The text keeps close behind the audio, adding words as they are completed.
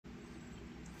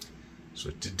So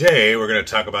today we're going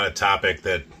to talk about a topic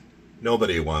that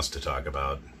nobody wants to talk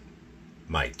about,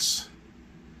 mites.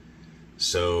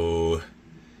 So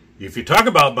if you talk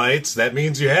about mites, that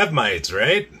means you have mites,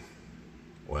 right?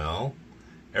 Well,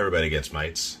 everybody gets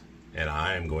mites, and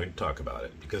I am going to talk about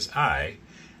it because I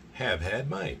have had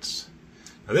mites.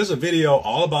 Now this is a video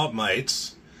all about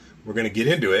mites. We're going to get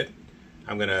into it.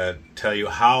 I'm going to tell you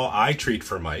how I treat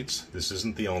for mites. This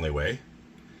isn't the only way.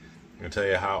 I'm going to tell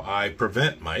you how I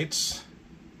prevent mites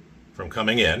from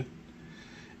coming in.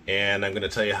 And I'm going to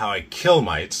tell you how I kill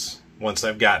mites once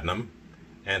I've gotten them,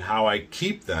 and how I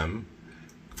keep them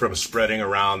from spreading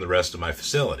around the rest of my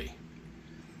facility.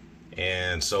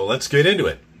 And so let's get into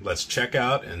it. Let's check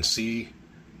out and see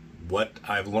what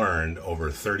I've learned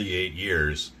over 38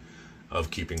 years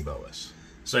of keeping boas.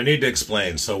 So I need to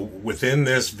explain. So within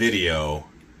this video,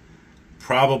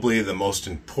 probably the most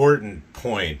important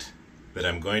point that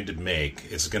I'm going to make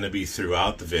is going to be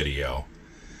throughout the video,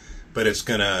 but it's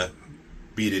going to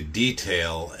be to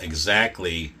detail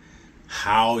exactly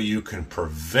how you can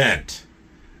prevent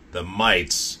the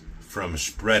mites from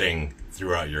spreading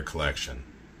throughout your collection.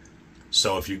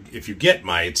 So if you get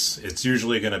mites, it's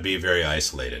usually going to be very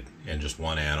isolated in just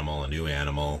one animal, a new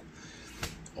animal,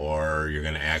 or you're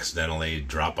going to accidentally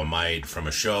drop a mite from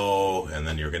a show and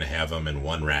then you're going to have them in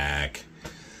one rack.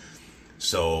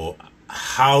 So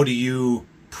how do you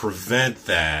prevent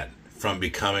that from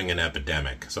becoming an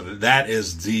epidemic? So that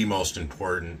is the most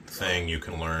important thing you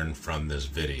can learn from this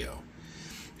video.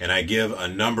 And I give a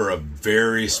number of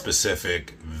very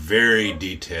specific, very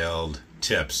detailed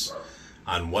tips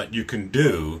on what you can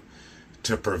do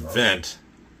to prevent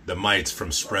the mites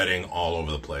from spreading all over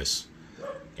the place.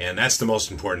 And that's the most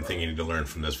important thing you need to learn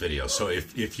from this video. So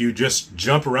if you just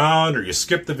jump around or you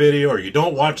skip the video or you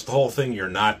don't watch the whole thing, you're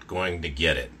not going to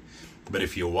get it. But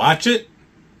if you watch it,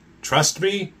 trust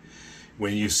me,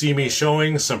 when you see me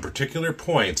showing some particular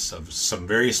points of some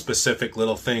very specific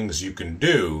little things you can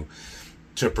do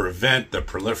to prevent the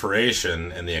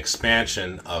proliferation and the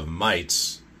expansion of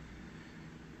mites,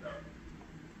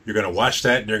 you're going to watch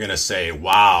that and you're going to say,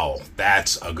 wow,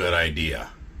 that's a good idea.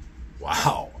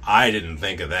 Wow, I didn't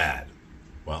think of that.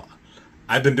 Well,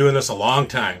 I've been doing this a long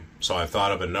time, so I've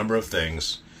thought of a number of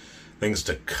things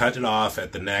to cut it off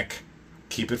at the neck,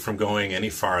 keep it from going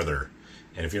any farther.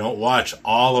 And if you don't watch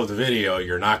all of the video,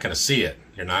 you're not going to see it.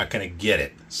 You're not going to get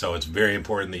it. So it's very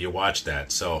important that you watch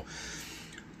that. So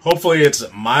hopefully it's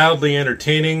mildly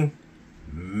entertaining,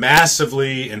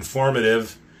 massively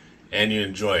informative, and you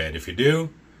enjoy it. If you do,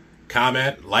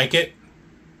 comment, like it.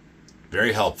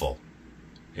 Very helpful.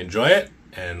 Enjoy it,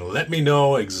 and let me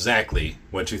know exactly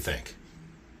what you think.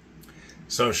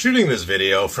 So I'm shooting this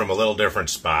video from a little different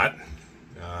spot,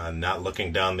 not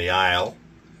looking down the aisle,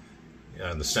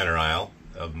 the center aisle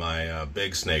of my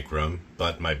big snake room,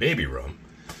 but my baby room.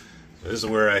 This is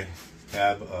where I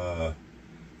have a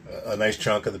nice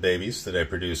chunk of the babies that I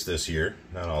produced this year.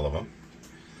 Not all of them,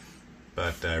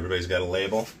 but everybody's got a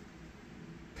label.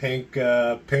 Pink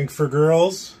for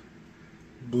girls,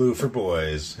 blue for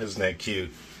boys. Isn't that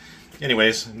cute?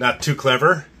 Anyways, not too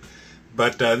clever,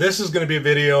 but this is going to be a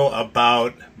video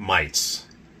about mites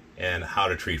and how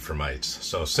to treat for mites.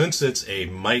 So since it's a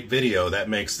mite video, that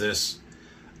makes this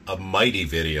a mighty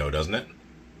video, doesn't it?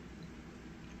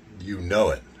 You know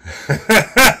it.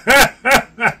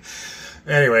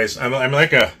 Anyways, I'm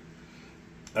like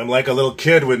a little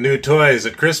kid with new toys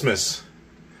at Christmas.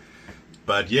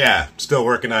 But yeah, still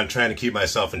working on trying to keep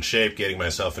myself in shape, getting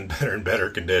myself in better and better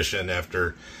condition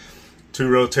after 2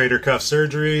 rotator cuff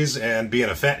surgeries and being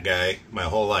a fat guy my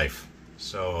whole life.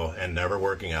 So, and never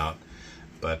working out.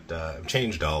 But I've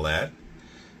changed all that.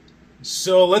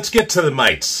 So let's get to the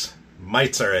mites.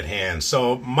 Mites are at hand.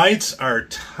 So mites are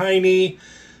tiny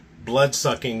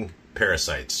blood-sucking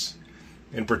parasites.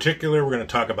 In particular, we're going to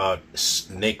talk about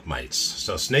snake mites.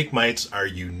 So snake mites are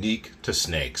unique to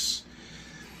snakes.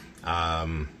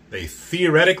 They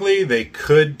theoretically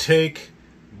could take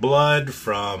blood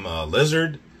from a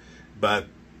lizard, but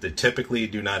they typically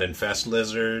do not infest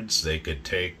lizards. They could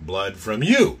take blood from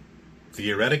you,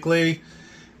 theoretically,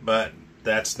 but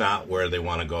that's not where they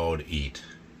want to go to eat.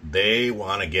 They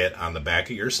want to get on the back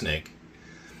of your snake,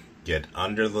 get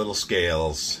under the little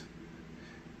scales,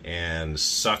 and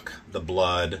suck the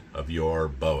blood of your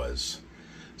boas.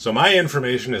 So my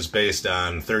information is based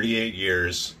on 38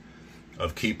 years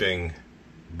of keeping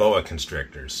boa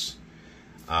constrictors.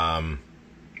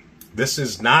 This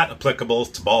is not applicable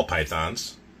to ball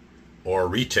pythons, or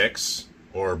retics,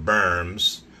 or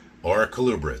berms, or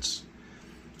colubrids.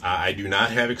 I do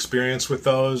not have experience with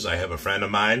those. I have a friend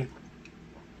of mine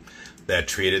that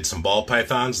treated some ball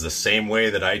pythons the same way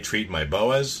that I treat my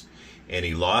boas. and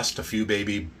he lost a few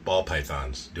baby ball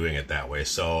pythons doing it that way.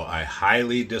 So I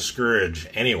highly discourage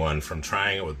anyone from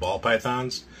trying it with ball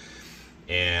pythons.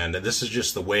 And this is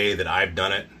just the way that I've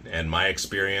done it and my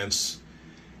experience.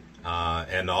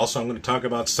 And also I'm going to talk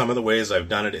about some of the ways I've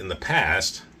done it in the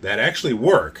past that actually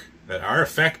work, that are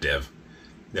effective,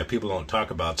 that people don't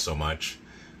talk about so much.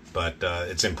 But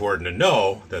it's important to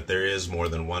know that there is more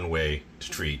than one way to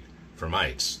treat for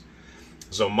mites.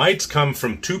 So mites come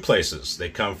from two places. They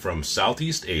come from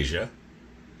Southeast Asia,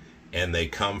 and they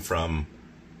come from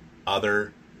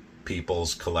other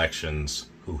people's collections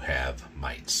who have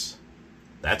mites.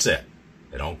 That's it.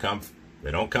 They don't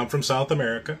come from South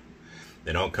America.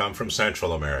 They don't come from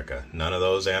Central America. None of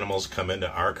those animals come into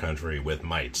our country with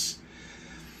mites.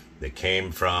 They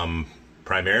came from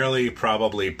primarily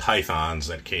probably pythons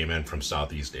that came in from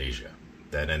Southeast Asia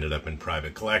that ended up in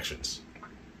private collections.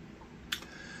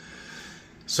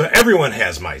 So everyone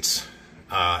has mites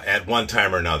at one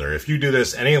time or another. If you do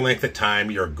this any length of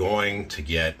time, you're going to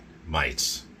get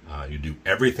mites. You do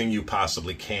everything you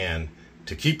possibly can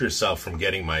to keep yourself from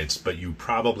getting mites, but you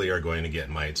probably are going to get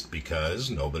mites because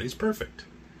nobody's perfect.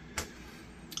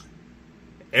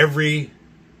 Every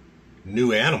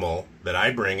new animal that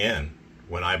I bring in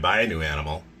when I buy a new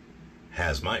animal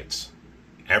has mites.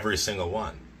 Every single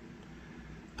one.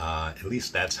 At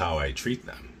least that's how I treat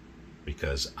them,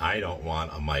 because I don't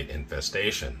want a mite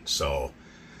infestation. So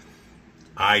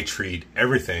I treat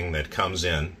everything that comes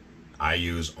in. I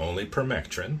use only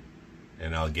permectin,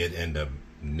 and I'll get into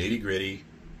nitty-gritty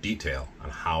detail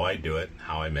on how I do it,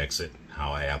 how I mix it,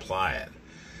 how I apply it.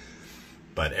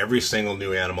 But every single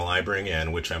new animal I bring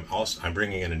in, which I'm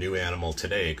bringing in a new animal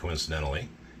today, coincidentally,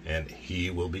 and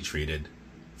he will be treated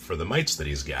for the mites that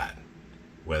he's got,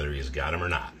 whether he's got them or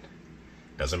not.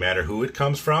 Doesn't matter who it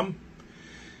comes from.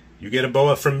 You get a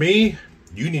boa from me,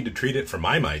 you need to treat it for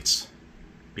my mites,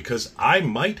 because I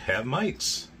might have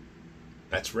mites.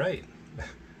 That's right.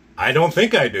 I don't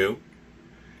think I do.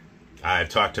 I've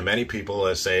talked to many people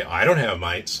that say, I don't have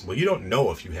mites. Well, you don't know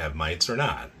if you have mites or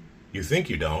not. You think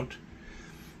you don't.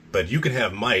 But you can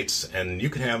have mites, and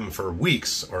you can have them for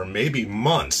weeks or maybe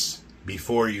months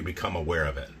before you become aware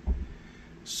of it.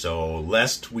 So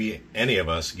lest any of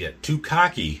us get too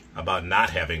cocky about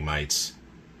not having mites,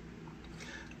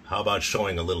 how about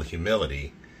showing a little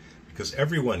humility? Because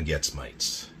everyone gets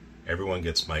mites. Everyone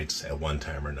gets mites at one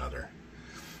time or another.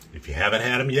 If you haven't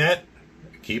had them yet,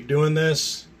 keep doing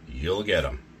this. You'll get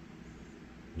them.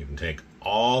 You can take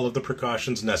all of the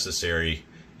precautions necessary,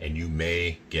 and you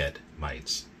may get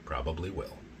mites. Probably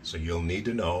will. So you'll need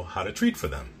to know how to treat for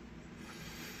them.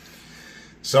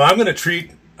 So I'm going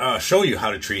to show you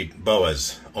how to treat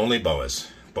boas, only boas,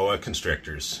 boa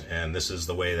constrictors. And this is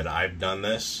the way that I've done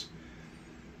this.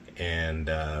 And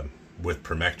with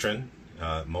permectin,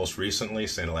 most recently,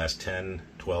 say in the last 10,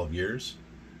 12 years,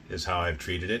 is how I've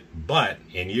treated it. But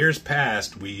in years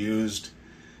past, we used,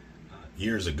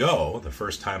 years ago, the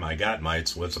first time I got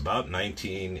mites was about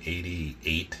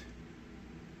 1988,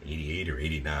 88 or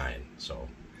 89. So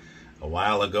a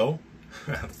while ago,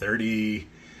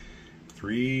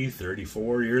 33,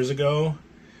 34 years ago.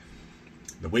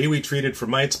 The way we treated for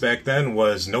mites back then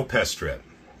was no pest strip.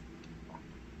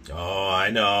 Oh,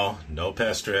 I know, no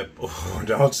pest strip. Oh,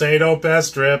 don't say no pest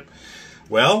strip.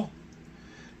 Well,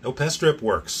 no pest strip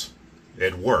works.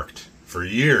 It worked. For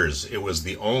years, it was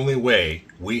the only way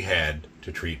we had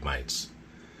to treat mites.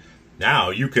 Now,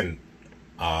 you can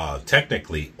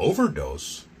technically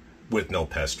overdose with no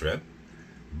pest strip,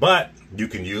 but you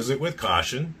can use it with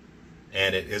caution,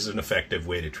 and it is an effective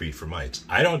way to treat for mites.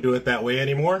 I don't do it that way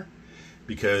anymore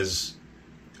because,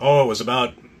 it was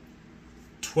about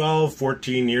 12,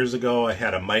 14 years ago, I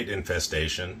had a mite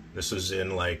infestation. This was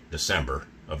in like December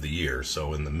of the year,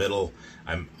 so in the middle,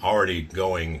 I'm already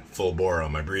going full bore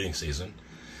on my breeding season.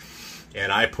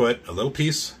 And I put a little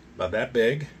piece about that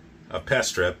big of pest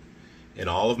strip in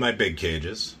all of my big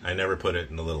cages. I never put it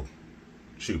in the little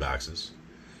shoe boxes.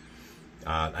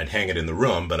 I'd hang it in the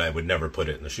room, but I would never put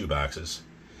it in the shoe boxes.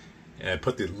 And I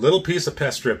put the little piece of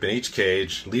pest strip in each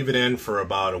cage, leave it in for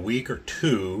about a week or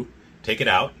two, take it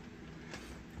out,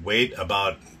 wait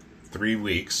about 3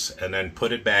 weeks, and then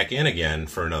put it back in again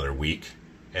for another week,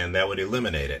 and that would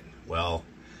eliminate it. Well,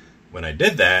 when I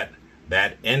did that,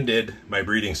 that ended my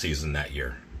breeding season that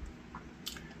year.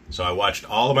 So I watched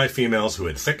all of my females who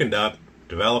had thickened up,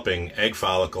 developing egg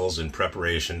follicles in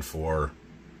preparation for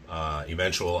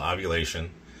eventual ovulation,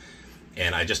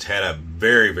 and I just had a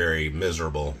very, very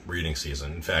miserable breeding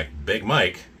season. In fact, Big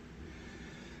Mike,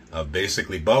 of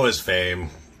basically Boas fame,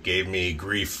 gave me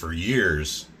grief for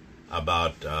years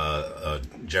about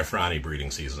Jeff Ronnie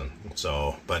breeding season.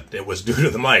 So, but it was due to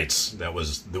the mites. That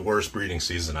was the worst breeding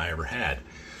season I ever had.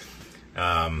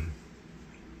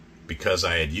 Because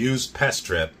I had used pest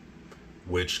strip,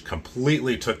 which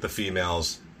completely took the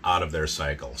females out of their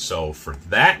cycle. So for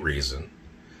that reason,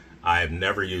 I've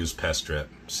never used pest strip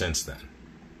since then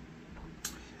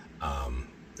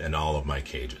in all of my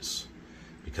cages,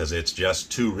 because it's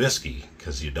just too risky,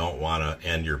 because you don't want to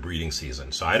end your breeding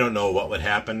season. So I don't know what would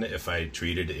happen if I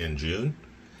treated in June,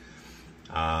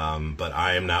 but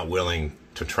I am not willing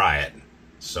to try it.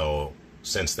 So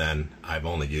since then, I've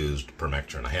only used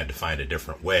permectin. I had to find a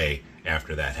different way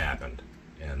after that happened,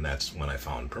 and that's when I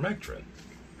found permectin.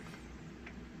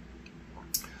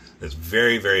 It's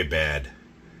very, very bad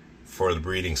for the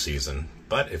breeding season,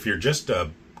 but if you're just a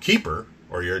keeper,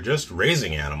 or you're just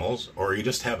raising animals, or you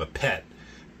just have a pet,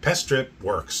 pest strip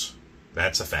works.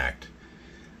 That's a fact.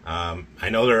 I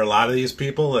know there are a lot of these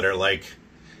people that are like,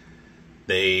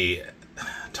 they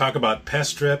talk about pest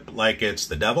strip like it's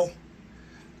the devil,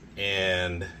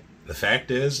 and the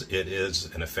fact is, it is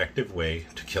an effective way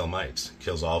to kill mites. It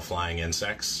kills all flying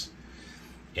insects,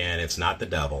 and it's not the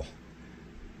devil,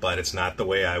 but it's not the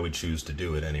way I would choose to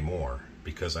do it anymore,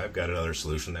 because I've got another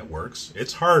solution that works.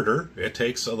 It's harder. It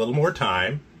takes a little more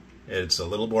time. It's a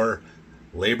little more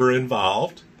labor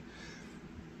involved,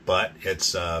 but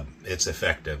it's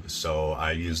effective. So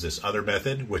I use this other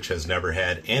method, which has never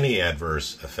had any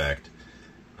adverse effect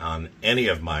on any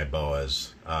of my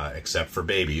boas, except for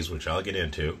babies, which I'll get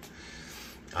into.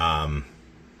 And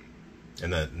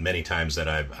the many times that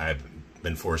I've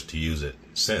been forced to use it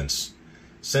since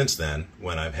then,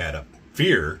 when I've had a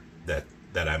fear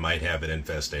that I might have an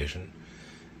infestation,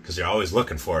 because you're always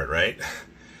looking for it, right?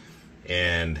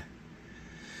 And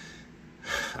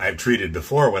I've treated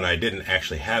before when I didn't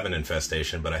actually have an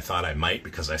infestation, but I thought I might,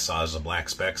 because I saw the black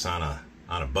specks on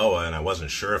a boa, and I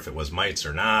wasn't sure if it was mites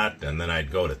or not. And then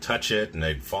I'd go to touch it, and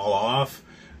they'd fall off,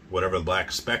 whatever the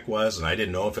black speck was, and I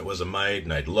didn't know if it was a mite.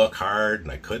 And I'd look hard,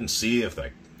 and I couldn't see if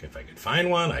I could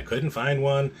find one. I couldn't find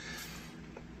one.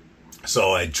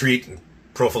 So I'd treat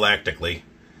prophylactically,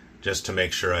 just to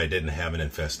make sure I didn't have an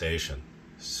infestation.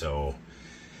 So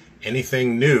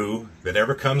anything new that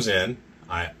ever comes in,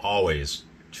 I always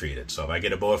treat it. So if I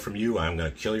get a boa from you, I'm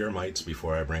going to kill your mites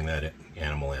before I bring that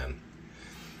animal in.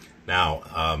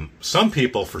 Now, some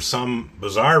people, for some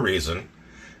bizarre reason,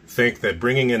 think that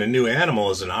bringing in a new animal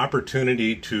is an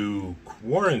opportunity to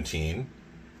quarantine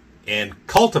and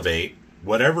cultivate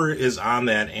whatever is on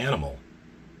that animal,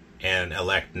 and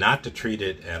elect not to treat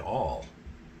it at all.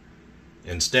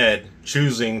 Instead,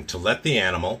 choosing to let the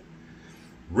animal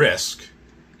risk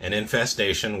an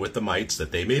infestation with the mites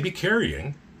that they may be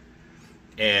carrying,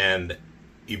 and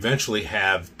eventually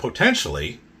have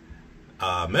potentially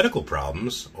medical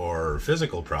problems or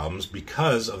physical problems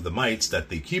because of the mites that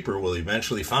the keeper will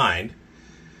eventually find,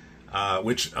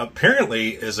 which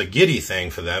apparently is a giddy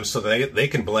thing for them, so they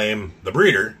can blame the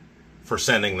breeder for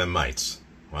sending them mites.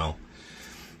 Well,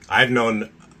 I've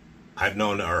known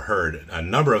or heard a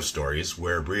number of stories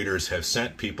where breeders have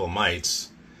sent people mites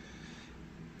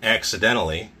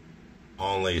accidentally,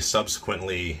 only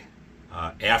subsequently,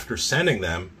 after sending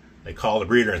them, they call the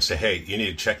breeder and say, hey, you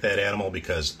need to check that animal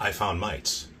because I found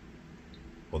mites.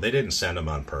 Well, they didn't send them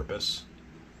on purpose.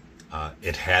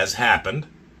 It has happened.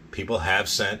 People have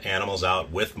sent animals out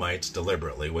with mites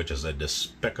deliberately, which is a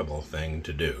despicable thing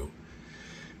to do.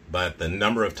 But the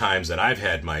number of times that I've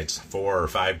had mites, 4 or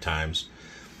 5 times,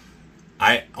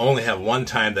 I only have one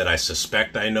time that I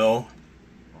suspect I know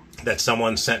that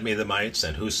someone sent me the mites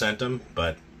and who sent them,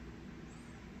 but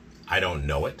I don't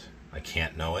know it. I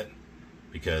can't know it,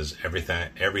 because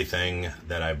everything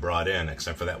that I brought in,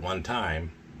 except for that one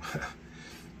time,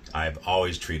 I've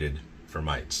always treated for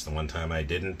mites. The one time I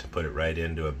didn't, put it right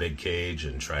into a big cage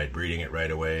and tried breeding it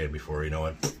right away, and before you know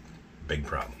it, big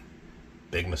problem.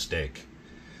 Big mistake.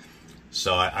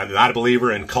 So I'm not a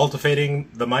believer in cultivating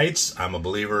the mites. I'm a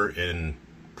believer in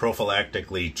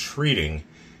prophylactically treating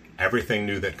everything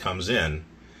new that comes in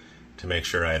to make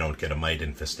sure I don't get a mite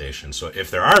infestation. So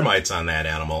if there are mites on that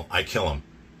animal, I kill them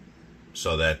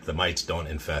so that the mites don't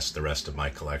infest the rest of my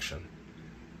collection.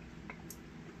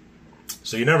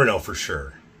 So you never know for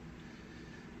sure.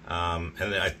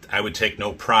 And I would take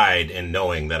no pride in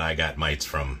knowing that I got mites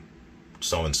from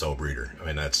so-and-so breeder. I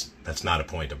mean, that's not a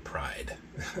point of pride.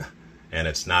 And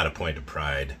it's not a point of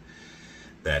pride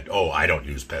that, oh, I don't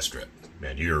use pest strip,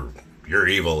 and you're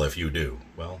evil if you do.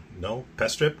 Well, no,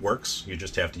 pest strip works. You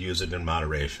just have to use it in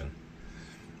moderation.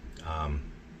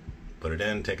 Put it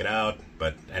in, take it out.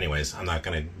 But anyways, I'm not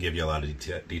going to give you a lot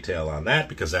of detail on that,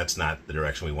 because that's not the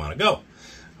direction we want to go.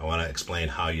 I want to explain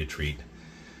how you treat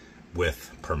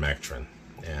with permectin,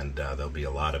 and there'll be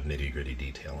a lot of nitty-gritty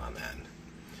detail on that.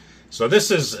 So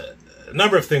this is a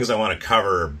number of things I want to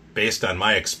cover based on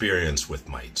my experience with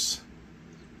mites.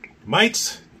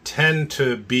 Mites tend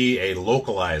to be a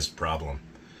localized problem.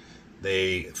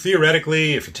 They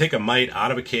theoretically, if you take a mite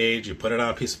out of a cage, you put it on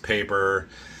a piece of paper,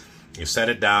 you set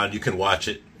it down, you can watch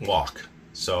it walk.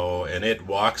 So, and it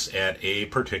walks at a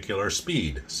particular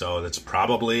speed. So that's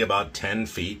probably about 10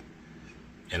 feet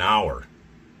an hour.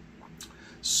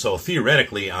 So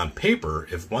theoretically, on paper,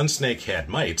 if one snake had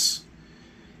mites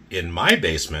in my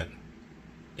basement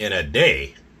in a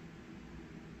day,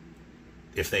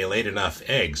 if they laid enough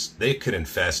eggs, they could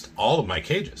infest all of my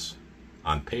cages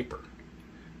on paper.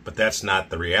 But that's not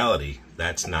the reality.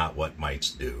 That's not what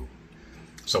mites do.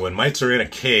 So when mites are in a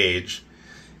cage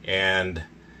and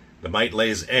the mite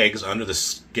lays eggs under the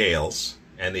scales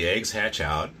and the eggs hatch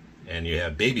out and you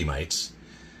have baby mites,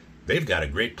 they've got a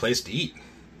great place to eat.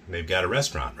 They've got a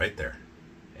restaurant right there.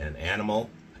 An animal,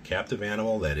 a captive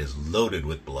animal that is loaded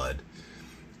with blood,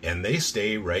 and they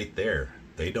stay right there.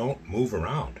 They don't move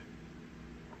around.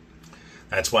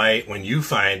 That's why when you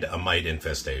find a mite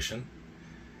infestation,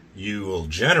 you will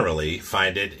generally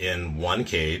find it in one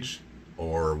cage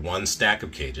or one stack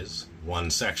of cages, one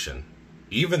section.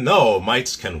 Even though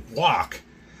mites can walk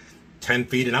 10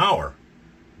 feet an hour,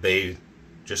 they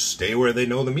just stay where they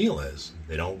know the meal is.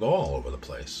 They don't go all over the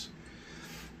place.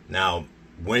 Now,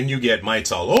 when you get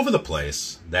mites all over the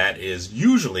place, that is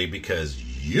usually because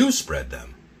you spread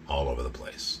them all over the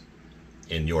place.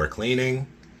 In your cleaning,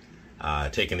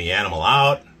 taking the animal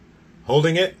out,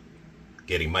 holding it,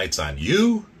 getting mites on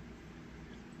you,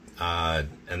 and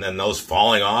then those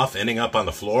falling off, ending up on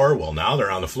the floor. Well, now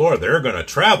they're on the floor. They're going to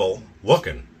travel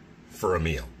looking for a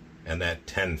meal. And that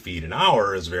 10 feet an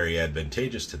hour is very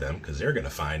advantageous to them because they're going to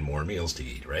find more meals to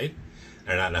eat, right?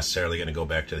 They're not necessarily going to go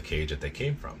back to the cage that they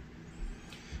came from.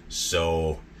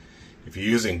 So if you're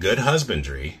using good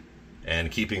husbandry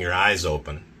and keeping your eyes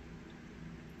open,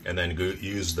 and then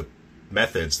use the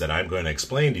methods that I'm going to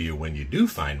explain to you when you do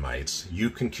find mites, you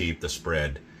can keep the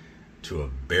spread to a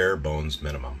bare bones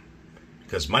minimum.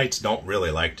 Because mites don't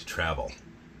really like to travel.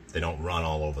 They don't run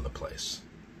all over the place.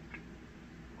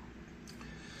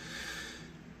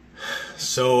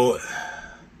 So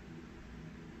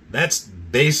that's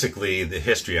basically the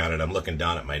history on it. I'm looking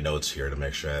down at my notes here to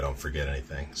make sure I don't forget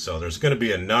anything. So there's going to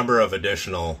be a number of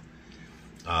additional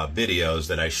videos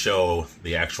that I show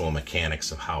the actual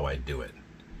mechanics of how I do it,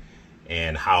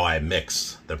 and how I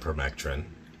mix the permectin,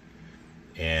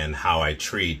 and how I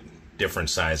treat different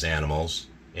size animals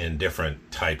in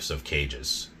different types of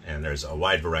cages. And there's a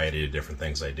wide variety of different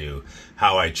things I do.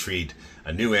 How I treat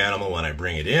a new animal when I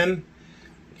bring it in,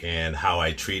 and how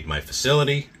I treat my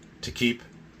facility to keep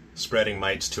spreading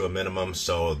mites to a minimum.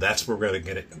 So that's what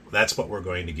we're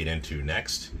going to get into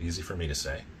next. Easy for me to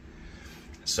say.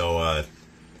 So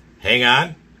hang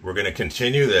on. We're going to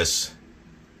continue this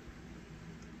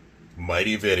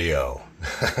mighty video.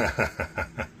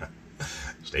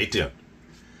 Stay tuned.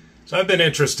 So I've been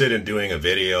interested in doing a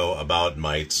video about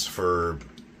mites for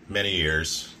many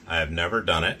years. I have never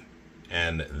done it,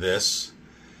 and this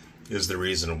is the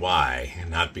reason why.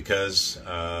 Not because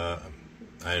I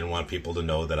didn't want people to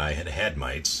know that I had had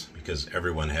mites, because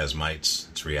everyone has mites,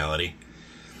 it's reality,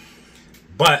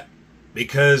 but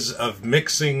because of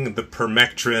mixing the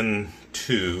permectin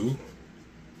 2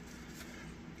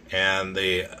 and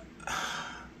the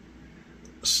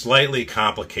slightly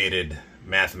complicated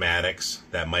mathematics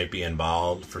that might be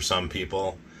involved for some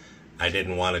people. I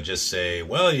didn't want to just say,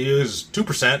 well, you use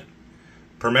 2%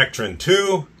 permectin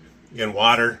 2 in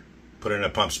water, put it in a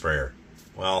pump sprayer.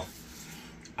 Well,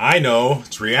 I know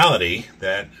it's reality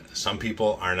that some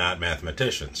people are not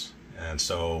mathematicians. And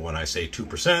so when I say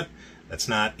 2%, that's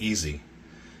not easy.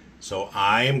 So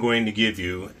I am going to give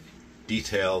you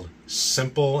detailed,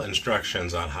 simple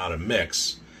instructions on how to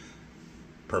mix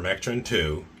permectin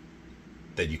 2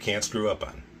 that you can't screw up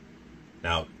on.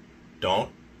 Now,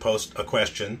 don't post a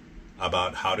question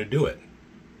about how to do it,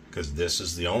 because this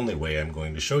is the only way I'm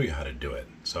going to show you how to do it.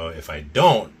 So if I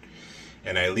don't,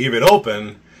 and I leave it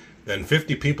open, then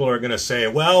 50 people are going to say,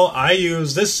 well, I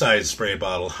use this size spray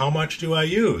bottle. How much do I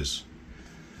use?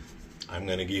 I'm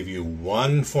going to give you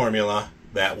one formula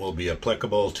that will be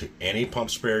applicable to any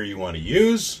pump sprayer you want to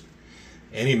use,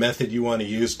 any method you want to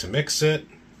use to mix it,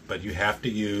 but you have to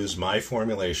use my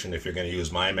formulation if you're going to use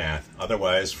my math.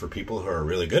 Otherwise, for people who are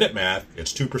really good at math,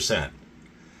 it's 2%.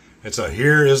 And so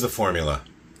here is the formula.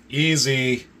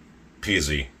 Easy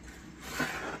peasy.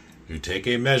 You take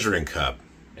a measuring cup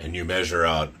and you measure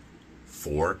out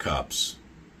 4 cups.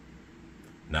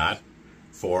 Not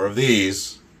 4 of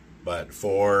these, but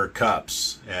 4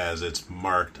 cups as it's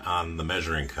marked on the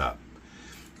measuring cup.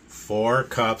 4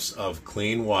 cups of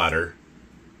clean water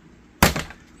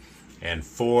and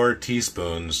 4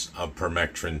 teaspoons of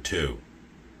permethrin 2.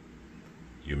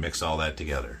 You mix all that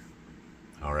together.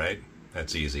 All right,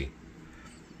 that's easy.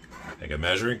 Take a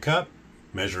measuring cup,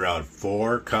 measure out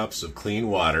 4 cups of clean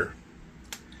water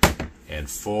and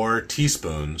 4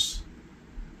 teaspoons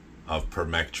of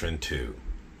permethrin 2.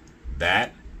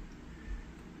 That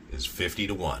is 50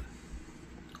 to 1.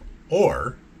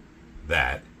 Or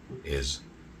that is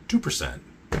 2%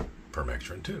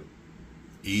 permethrin 2.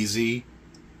 Easy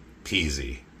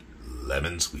peasy,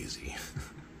 lemon squeezy.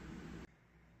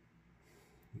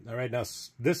 All right, now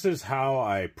this is how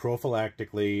I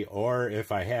prophylactically, or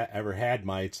if I ever had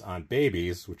mites on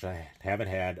babies, which I haven't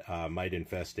had mite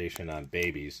infestation on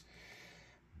babies,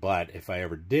 but if I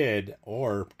ever did,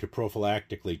 or to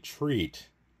prophylactically treat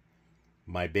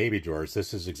my baby drawers,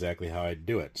 this is exactly how I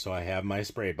do it. So I have my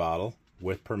spray bottle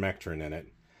with permethrin in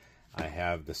it. I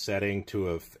have the setting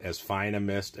to as fine a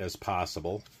mist as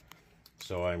possible.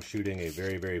 So I'm shooting a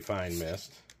very, very fine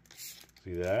mist.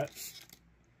 See that?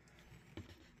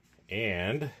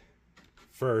 And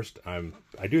first,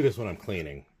 I do this when I'm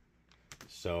cleaning.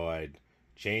 So I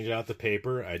change out the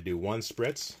paper. I do 1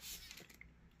 spritz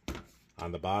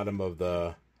on the bottom of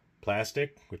the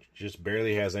plastic, which just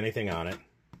barely has anything on it.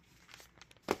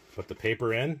 Put the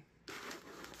paper in.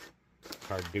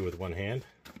 Hard to do with one hand.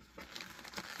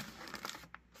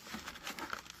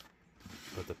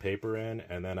 Put the paper in,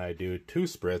 and then I do 2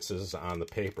 spritzes on the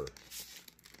paper.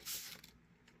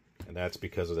 And that's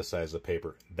because of the size of the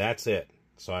paper. That's it.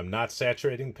 So I'm not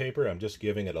saturating the paper, I'm just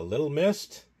giving it a little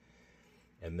mist,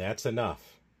 and that's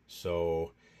enough.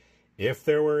 So if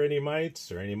there were any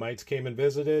mites, or any mites came and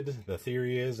visited, the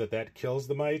theory is that that kills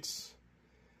the mites.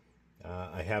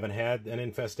 I haven't had an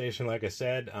infestation, like I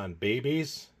said, on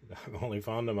babies. I've only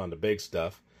found them on the big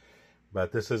stuff.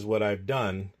 But this is what I've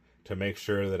done to make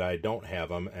sure that I don't have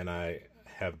them, and I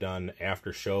have done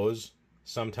after shows.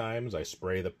 Sometimes I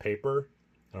spray the paper.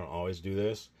 I don't always do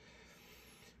this,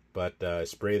 but I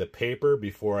spray the paper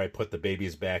before I put the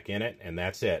babies back in it, and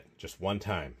that's it, just one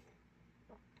time.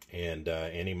 And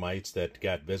any mites that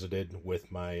got visited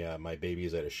with my my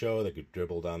babies at a show that get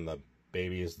dribbled on the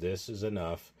babies, this is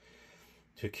enough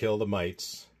to kill the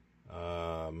mites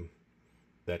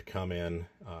that come in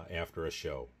after a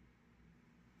show.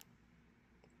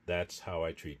 That's how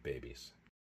I treat babies.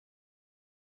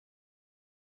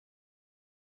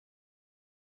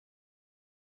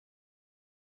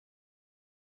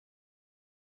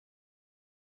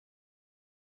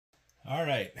 All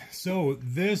right, so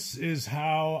this is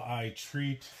how I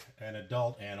treat an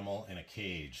adult animal in a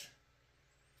cage.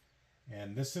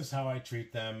 And this is how I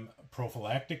treat them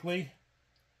prophylactically.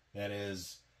 That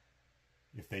is,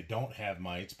 if they don't have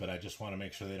mites, but I just want to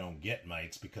make sure they don't get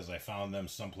mites because I found them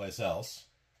someplace else.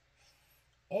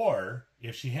 Or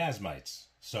if she has mites,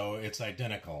 so it's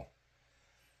identical.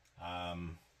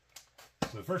 So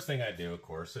the first thing I do, of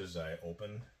course, is I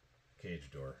open the cage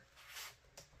door.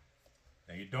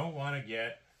 Now you don't want to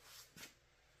get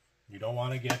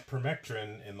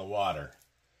permethrin in the water.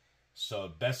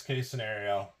 So best case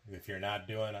scenario, if you're not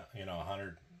doing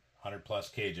 100 plus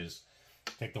cages,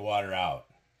 take the water out.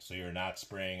 So you're not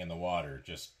spraying in the water.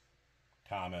 Just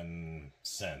common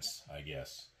sense, I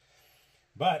guess.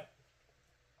 But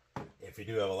if you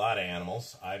do have a lot of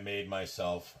animals, I made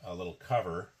myself a little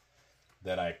cover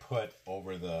that I put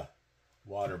over the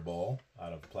water bowl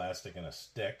out of plastic and a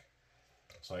stick.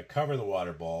 So I cover the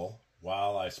water bowl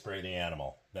while I spray the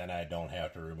animal. Then I don't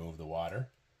have to remove the water.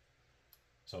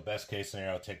 So best case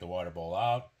scenario, take the water bowl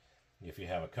out. If you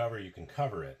have a cover, you can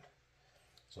cover it.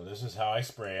 So this is how I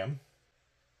spray them.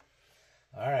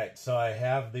 All right, so I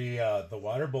have the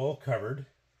water bowl covered,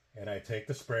 and I take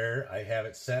the sprayer. I have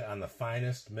it set on the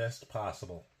finest mist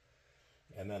possible,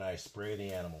 and then I spray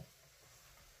the animal,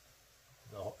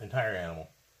 the entire animal.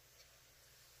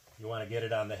 You want to get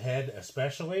it on the head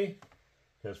especially,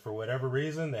 because for whatever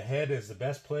reason, the head is the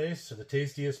best place or the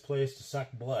tastiest place to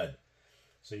suck blood.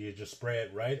 So you just spray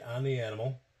it right on the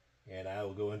animal, and I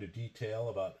will go into detail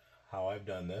about how I've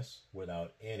done this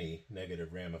without any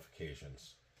negative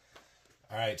ramifications.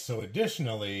 All right, so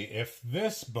additionally, if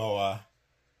this boa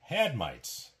had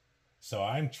mites, so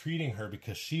I'm treating her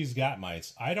because she's got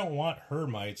mites, I don't want her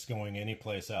mites going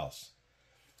anyplace else.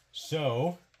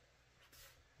 So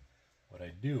what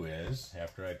I do is,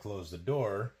 after I close the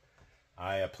door,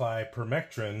 I apply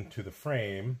permethrin to the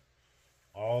frame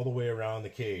all the way around the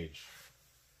cage.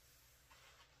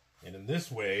 And in this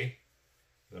way,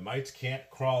 the mites can't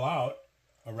crawl out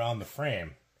around the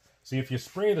frame. See, if you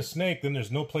spray the snake, then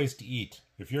there's no place to eat.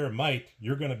 If you're a mite,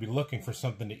 you're going to be looking for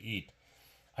something to eat.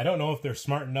 I don't know if they're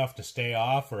smart enough to stay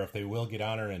off or if they will get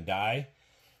on her and die,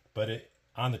 but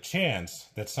on the chance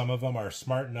that some of them are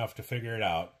smart enough to figure it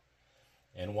out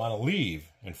and want to leave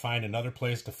and find another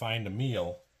place to find a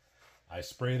meal, I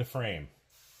spray the frame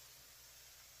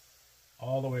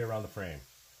all the way around the frame,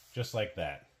 just like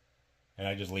that, and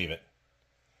I just leave it.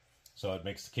 So it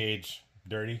makes the cage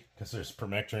dirty because there's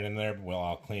permethrin in there. Well,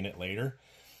 I'll clean it later,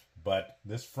 but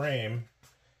this frame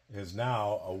is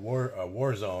now a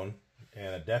war zone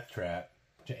and a death trap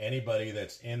to anybody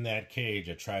that's in that cage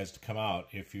that tries to come out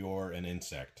if you're an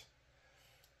insect.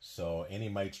 So any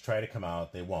mites try to come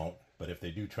out, they won't. But if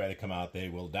they do try to come out, they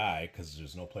will die because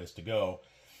there's no place to go.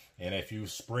 And if you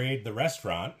sprayed the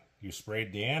restaurant, you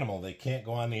sprayed the animal, they can't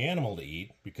go on the animal to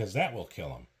eat because that will kill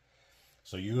them.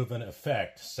 So you have, in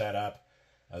effect, set up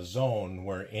a zone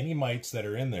where any mites that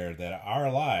are in there that are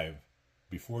alive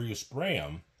before you spray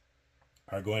them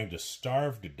are going to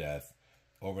starve to death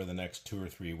over the next 2 or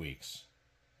 3 weeks.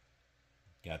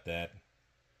 Got that?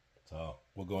 So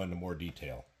we'll go into more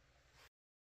detail.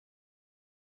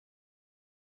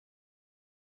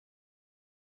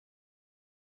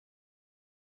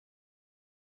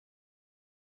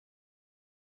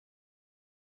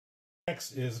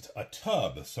 Next is a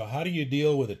tub. So how do you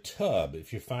deal with a tub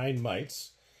if you find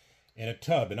mites in a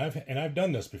tub? And I've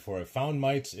done this before. I've found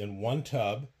mites in one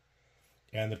tub,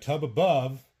 and the tub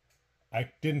above, I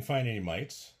didn't find any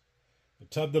mites. The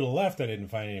tub to the left, I didn't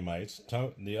find any mites.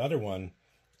 The other one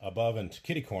above in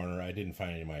kitty corner, I didn't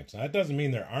find any mites. Now, that doesn't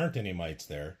mean there aren't any mites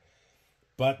there,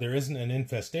 but there isn't an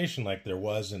infestation like there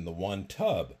was in the one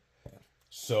tub.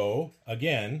 So,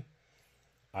 again,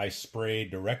 I spray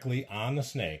directly on the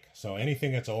snake. So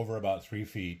anything that's over about 3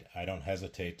 feet, I don't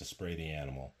hesitate to spray the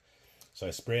animal. So I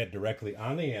spray it directly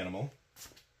on the animal.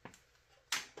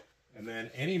 And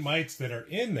then any mites that are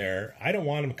in there, I don't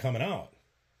want them coming out.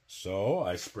 So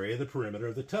I spray the perimeter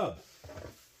of the tub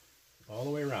all the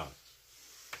way around.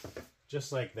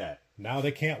 Just like that. Now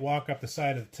they can't walk up the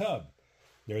side of the tub.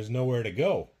 There's nowhere to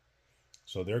go.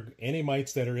 So any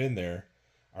mites that are in there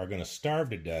are going to starve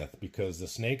to death because the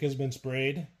snake has been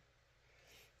sprayed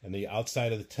and the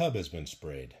outside of the tub has been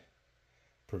sprayed,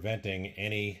 preventing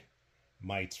any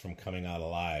mites from coming out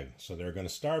alive. So they're going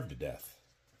to starve to death.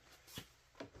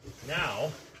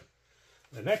 Now,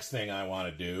 the next thing I want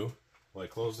to do, well, I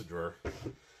close the drawer.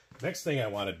 Next thing I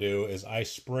want to do is I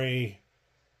spray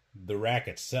the rack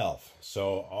itself.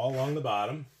 So all along the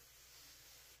bottom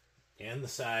and the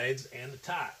sides and the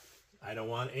top. I don't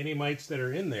want any mites that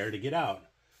are in there to get out.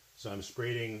 So I'm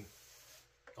spraying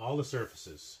all the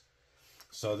surfaces.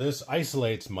 So this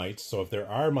isolates mites. So if there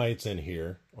are mites in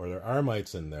here, or there are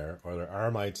mites in there, or there are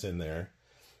mites in there,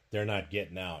 they're not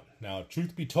getting out. Now,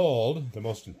 truth be told, the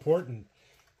most important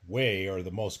way, or the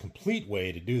most complete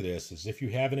way to do this, is if you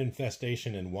have an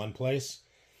infestation in one place,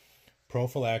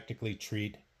 prophylactically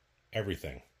treat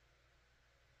everything.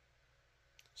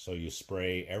 So you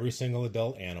spray every single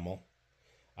adult animal.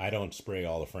 I don't spray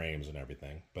all the frames and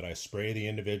everything, but I spray the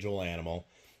individual animal.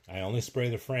 I only spray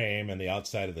the frame and the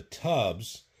outside of the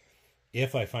tubs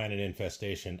if I find an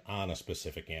infestation on a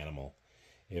specific animal.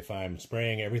 If I'm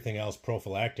spraying everything else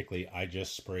prophylactically, I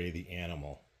just spray the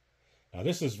animal. Now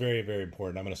this is very, very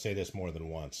important. I'm going to say this more than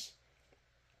once.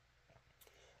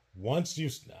 I'm going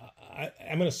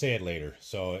to say it later,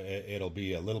 so it'll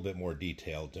be a little bit more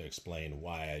detailed to explain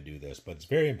why I do this, but it's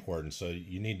very important, so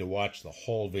you need to watch the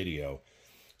whole video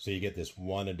so you get this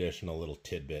one additional little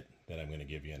tidbit that I'm going to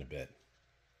give you in a bit.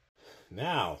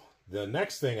 Now, the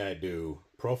next thing I do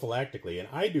prophylactically, and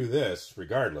I do this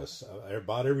regardless,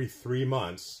 about every 3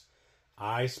 months,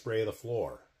 I spray the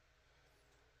floor.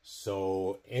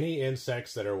 So any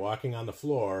insects that are walking on the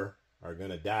floor are going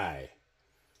to die.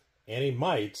 Any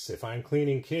mites, if I'm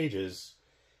cleaning cages,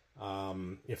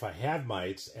 if I have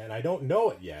mites and I don't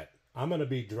know it yet, I'm going to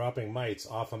be dropping mites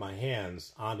off of my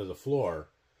hands onto the floor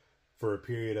for a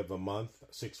period of a month,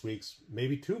 6 weeks,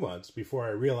 maybe 2 months before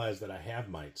I realize that I have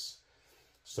mites.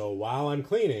 So while I'm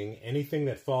cleaning, anything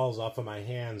that falls off of my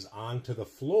hands onto the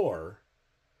floor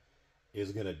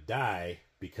is going to die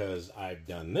because I've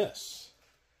done this.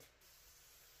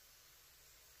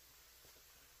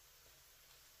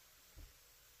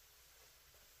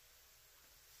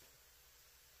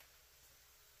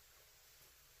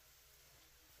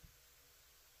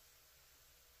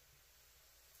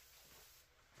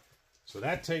 So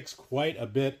that takes quite a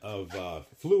bit of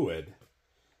fluid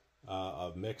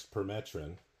of mixed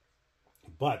permethrin.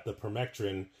 But the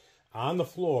permethrin on the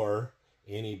floor,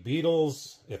 any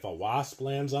beetles, if a wasp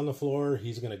lands on the floor,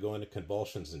 he's going to go into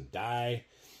convulsions and die.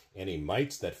 Any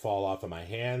mites that fall off of my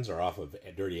hands or off of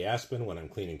dirty aspen when I'm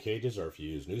cleaning cages, or if you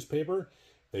use newspaper,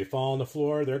 they fall on the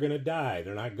floor, they're going to die.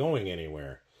 They're not going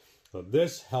anywhere. So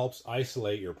this helps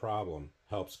isolate your problem,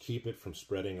 helps keep it from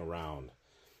spreading around.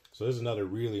 So this is another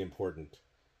really important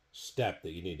step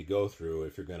that you need to go through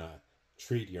if you're going to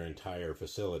treat your entire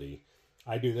facility.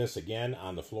 I do this again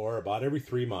on the floor about every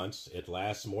 3 months. It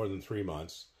lasts more than 3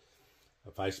 months.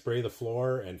 If I spray the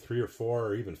floor and 3 or 4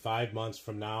 or even 5 months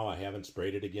from now I haven't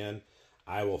sprayed it again,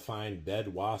 I will find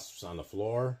dead wasps on the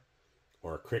floor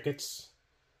or crickets.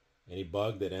 Any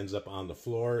bug that ends up on the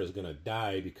floor is going to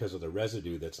die because of the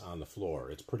residue that's on the floor.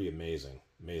 It's pretty amazing,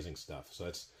 amazing stuff.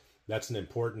 So that's an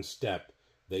important step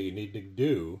that you need to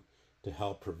do to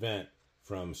help prevent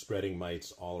from spreading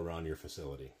mites all around your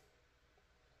facility.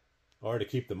 Or to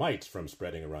keep the mites from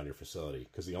spreading around your facility,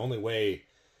 because the only way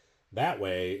that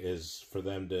way is for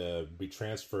them to be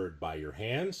transferred by your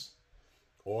hands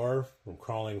or from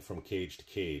crawling from cage to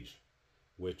cage,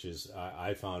 which is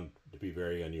I found to be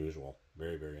very unusual.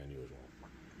 Very, very unusual.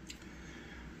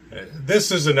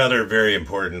 This is another very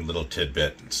important little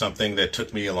tidbit, something that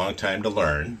took me a long time to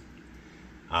learn,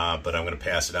 but I'm going to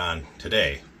pass it on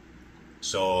today.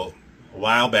 So a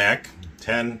while back,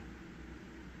 10,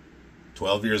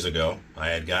 12 years ago, I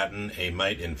had gotten a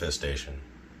mite infestation.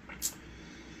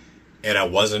 And I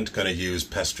wasn't going to use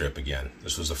pest strip again.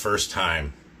 This was the first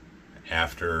time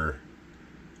after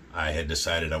I had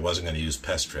decided I wasn't going to use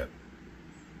pest strip.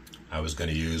 I was going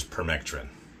to use permectin.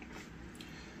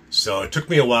 So it took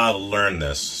me a while to learn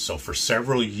this. So for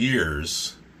several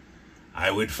years, I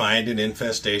would find an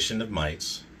infestation of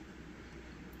mites,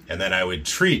 and then I would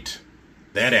treat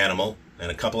that animal and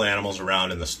a couple animals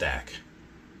around in the stack.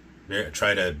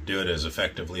 Try to do it as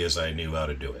effectively as I knew how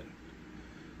to do it.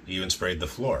 Even sprayed the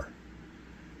floor.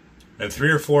 And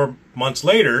 3 or 4 months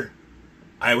later,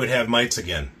 I would have mites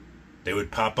again. They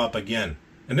would pop up again.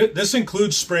 And this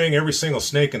includes spraying every single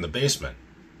snake in the basement.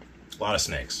 A lot of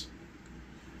snakes.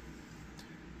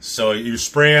 So you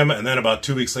spray them, and then about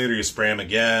 2 weeks later you spray them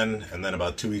again, and then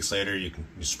about 2 weeks later you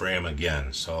spray them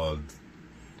again. So,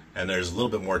 and there's a little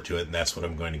bit more to it, and that's what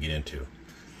I'm going to get into.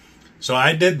 So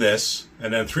I did this,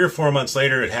 and then 3 or 4 months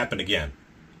later it happened again.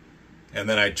 And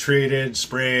then I treated,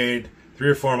 sprayed. 3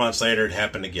 or 4 months later it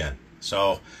happened again.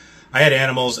 So I had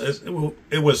animals.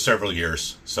 It was several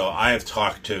years. So I have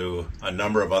talked to a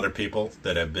number of other people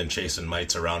that have been chasing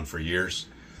mites around for years.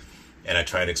 And I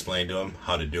try to explain to them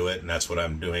how to do it. And that's what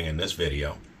I'm doing in this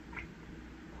video.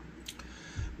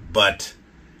 But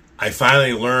I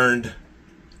finally learned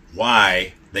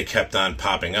why they kept on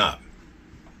popping up.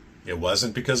 It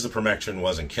wasn't because the permectin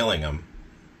wasn't killing them.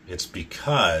 It's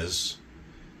because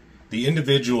the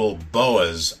individual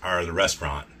boas are the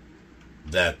restaurant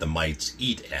that the mites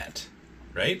eat at,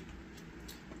 right?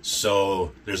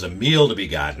 So there's a meal to be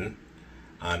gotten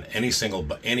on any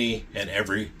and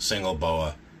every single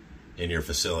boa in your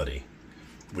facility.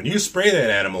 When you spray that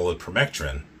animal with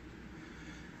permectin,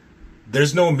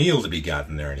 there's no meal to be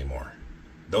gotten there anymore.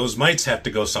 Those mites have to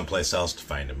go someplace else to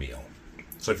find a meal.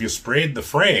 So if you sprayed the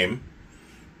frame,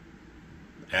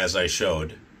 as I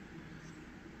showed,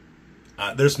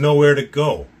 there's nowhere to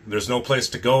go. There's no place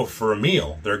to go for a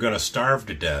meal. They're going to starve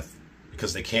to death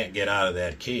because they can't get out of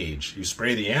that cage. You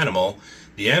spray the animal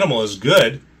is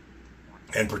good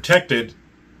and protected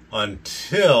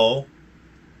until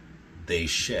they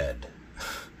shed.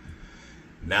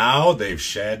 Now they've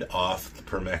shed off the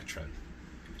permectin.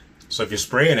 So if you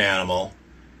spray an animal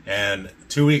and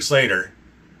 2 weeks later,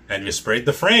 and you sprayed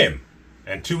the frame,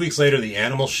 and 2 weeks later the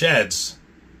animal sheds,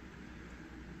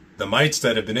 the mites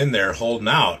that have been in there holding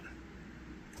out,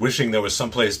 wishing there was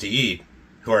someplace to eat,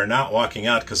 who are not walking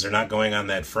out because they're not going on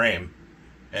that frame,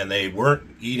 and they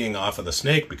weren't eating off of the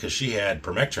snake because she had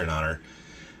permectin on her.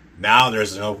 Now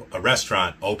there's a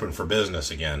restaurant open for business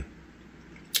again.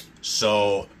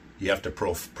 So you have to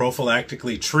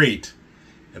prophylactically treat,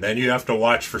 and then you have to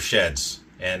watch for sheds.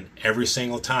 And every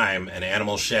single time an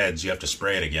animal sheds, you have to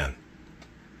spray it again.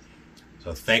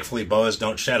 So thankfully boas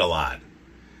don't shed a lot.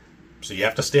 So you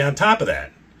have to stay on top of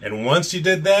that. And once you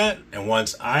did that, and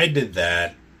once I did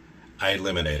that, I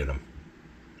eliminated them.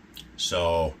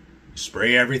 So you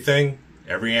spray everything,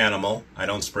 every animal. I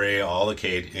don't spray all the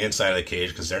cage, inside of the cage,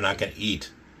 because they're not going to eat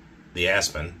the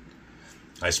aspen.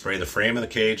 I spray the frame of the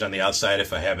cage on the outside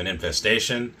if I have an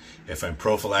infestation. If I'm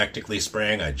prophylactically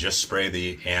spraying, I just spray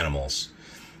the animals.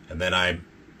 And then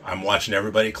I'm watching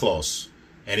everybody close.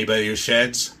 Anybody who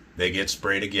sheds, they get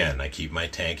sprayed again. I keep my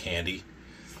tank handy.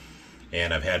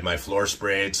 And I've had my floor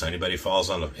sprayed, so any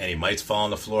mites fall on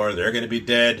the floor, they're going to be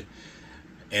dead.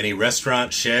 Any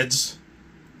restaurant sheds,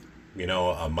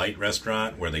 a mite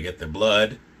restaurant where they get the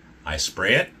blood, I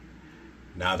spray it,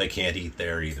 now they can't eat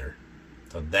there either.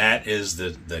 So that is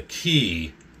the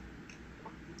key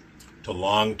to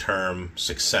long-term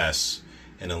success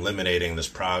in eliminating this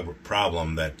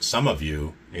problem that some of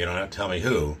you, you don't have to tell me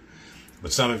who,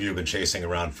 but some of you have been chasing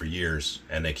around for years,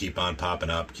 and they keep on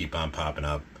popping up,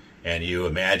 and you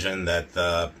imagine that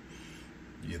the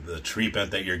treatment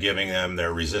that you're giving them,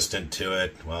 they're resistant to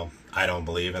it. Well, I don't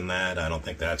believe in that. I don't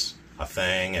think that's a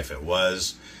thing. If it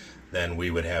was, then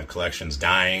we would have collections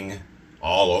dying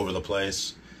all over the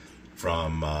place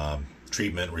from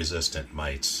treatment-resistant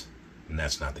mites, and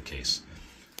that's not the case.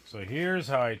 So here's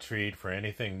how I treat for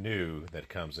anything new that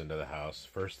comes into the house.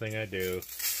 First thing I do,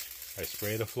 I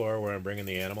spray the floor where I'm bringing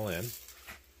the animal in.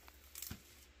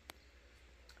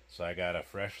 So I got a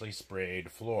freshly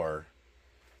sprayed floor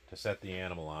to set the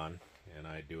animal on, and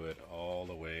I do it all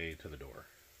the way to the door.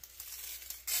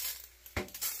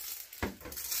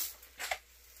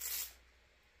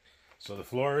 So the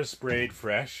floor is sprayed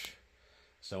fresh,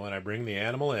 so when I bring the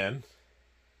animal in,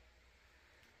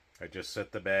 I just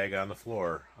set the bag on the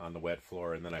floor, on the wet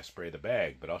floor, and then I spray the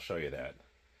bag, but I'll show you that.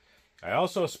 I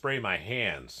also spray my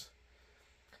hands,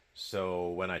 so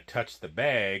when I touch the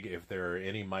bag, if there are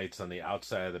any mites on the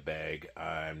outside of the bag,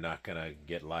 I'm not going to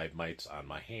get live mites on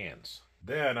my hands.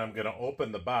 Then I'm going to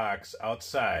open the box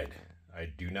outside. I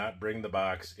do not bring the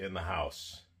box in the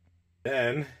house.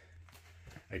 Then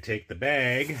I take the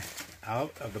bag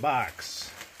out of the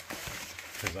box,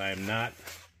 because I'm not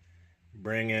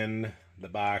bringing the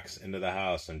box into the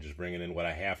house. I'm just bringing in what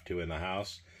I have to in the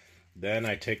house. Then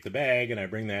I take the bag and I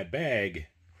bring that bag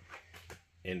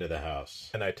into the house.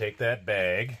 And I take that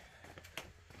bag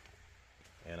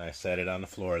and I set it on the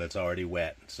floor that's already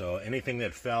wet. So anything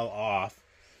that fell off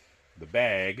the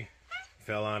bag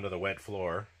fell onto the wet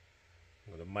floor,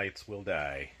 where the mites will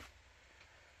die.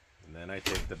 And then I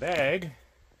take the bag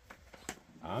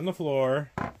on the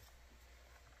floor.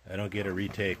 I don't get a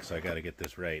retake, so I got to get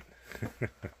this right.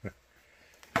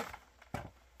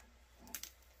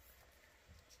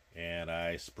 And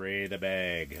I spray the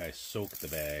bag. I soak the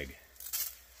bag.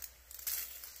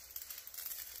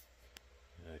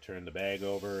 And I turn the bag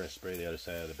over. I spray the other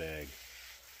side of the bag.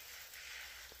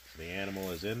 So the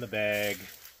animal is in the bag.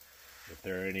 If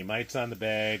there are any mites on the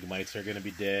bag, mites are going to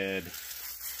be dead.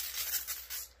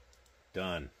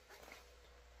 Done.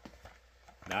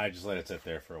 Now I just let it sit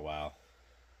there for a while.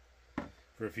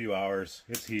 For a few hours.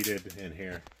 It's heated in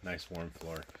here. Nice warm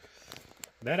floor.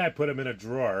 Then I put them in a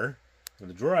drawer. In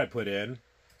the drawer I put in,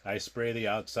 I spray the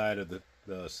outside of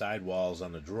the side walls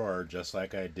on the drawer just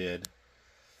like I did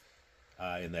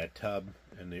in that tub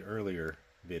in the earlier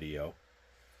video.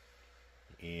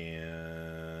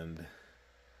 And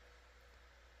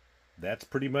that's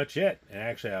pretty much it. And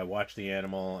actually I watch the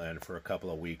animal and for a couple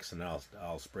of weeks, and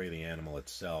I'll spray the animal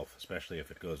itself, especially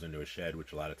if it goes into a shed,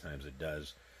 which a lot of times it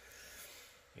does.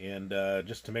 And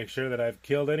just to make sure that I've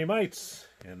killed any mites.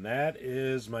 And that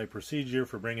is my procedure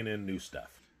for bringing in new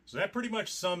stuff. So that pretty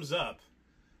much sums up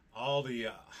all the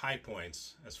high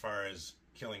points as far as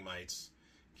killing mites,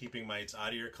 keeping mites out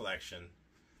of your collection,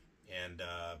 and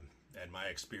my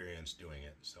experience doing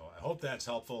it. So I hope that's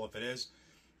helpful. If it is,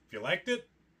 if you liked it,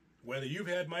 whether you've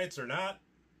had mites or not,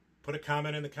 put a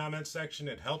comment in the comments section.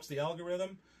 It helps the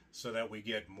algorithm so that we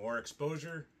get more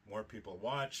exposure, more people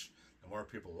watch. The more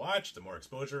people watch, the more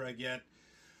exposure I get,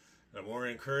 the more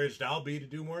encouraged I'll be to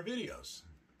do more videos.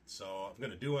 So I'm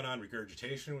going to do one on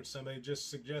regurgitation, which somebody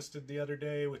just suggested the other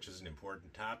day, which is an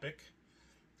important topic.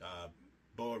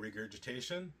 Boa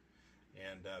regurgitation,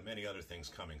 and many other things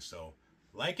coming. So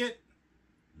like it,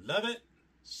 love it,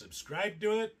 subscribe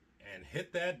to it, and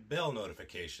hit that bell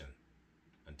notification.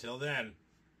 Until then,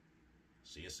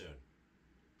 see you soon.